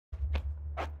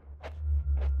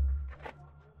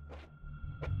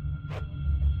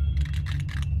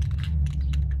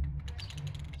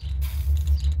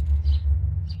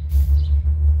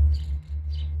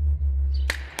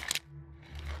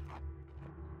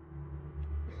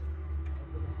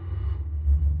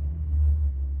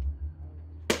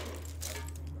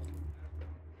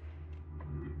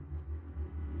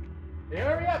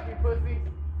up, you pussies!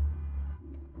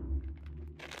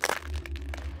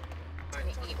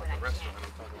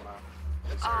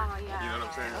 Oh, yeah. You know what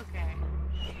I'm saying? Okay.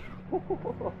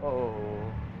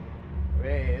 Oh,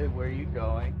 hey, where are you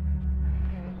going?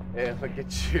 Hey, look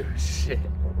at you, shit.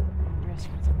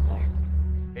 Restaurant's over there.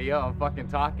 Hey, yo, I'm fucking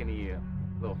talking to you.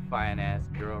 Little fine-ass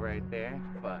girl right there.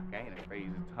 Fuck, I ain't afraid to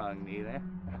use a tongue neither.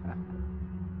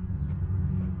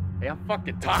 Hey, I'm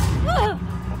fucking talking.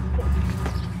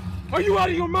 Are you out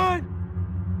of your mind?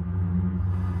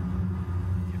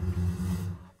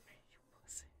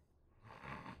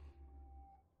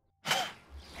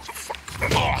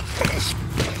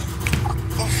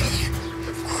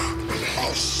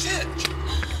 Oh shit!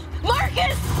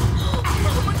 Marcus!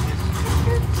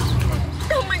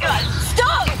 Oh my god,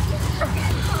 stop!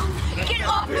 Get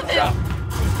off of him!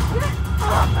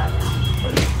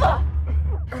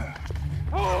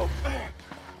 Oh!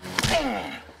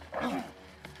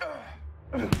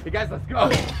 Hey guys, let's go!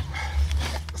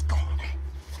 Let's go.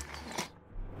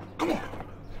 Come on.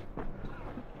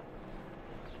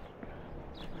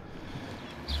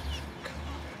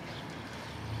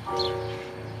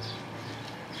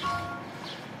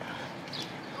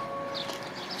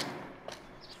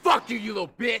 Fuck you, you little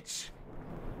bitch!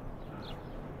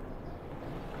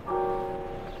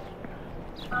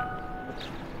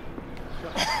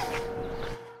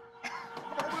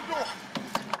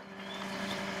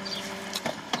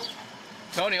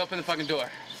 Tony, open the fucking door.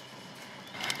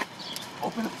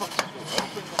 Open the fucking door.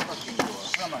 Open the fucking door.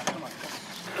 Come on, come on.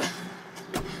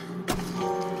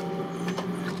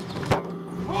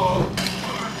 Oh!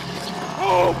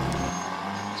 Oh!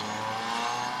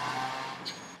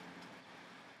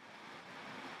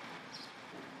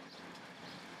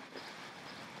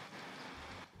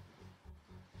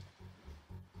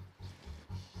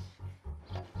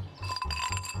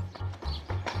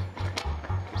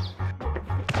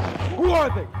 Who are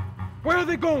they? Where are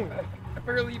they going? I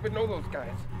barely even know those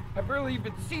guys. I barely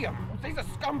even see them. Jose's a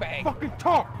scumbag. Fucking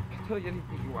talk! I'll tell you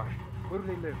anything you want. Where do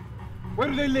they live? Where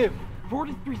do they live?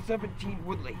 4317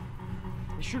 Woodley.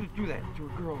 They shouldn't do that to a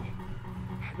girl.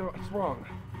 No, it's wrong.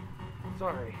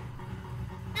 Sorry.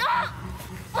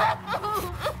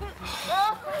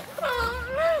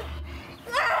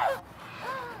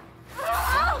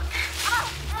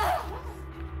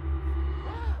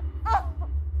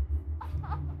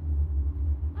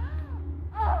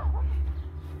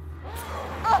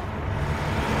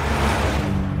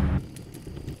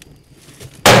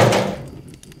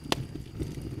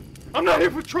 I'm not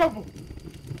here for trouble!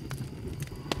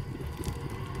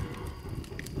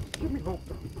 Give me hope.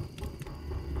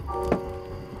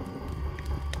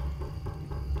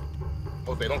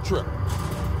 Jose, don't trip.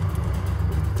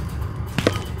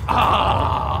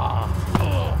 Ah!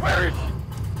 Oh, where is she?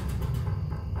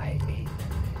 I ate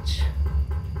that bitch.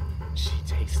 She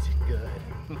tasted good.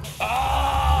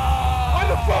 Ah!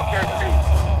 Motherfucker!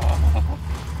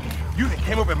 You that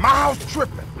came up in my house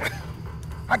tripping.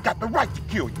 I got the right to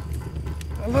kill you.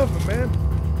 I love her, man.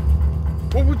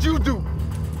 What would you do?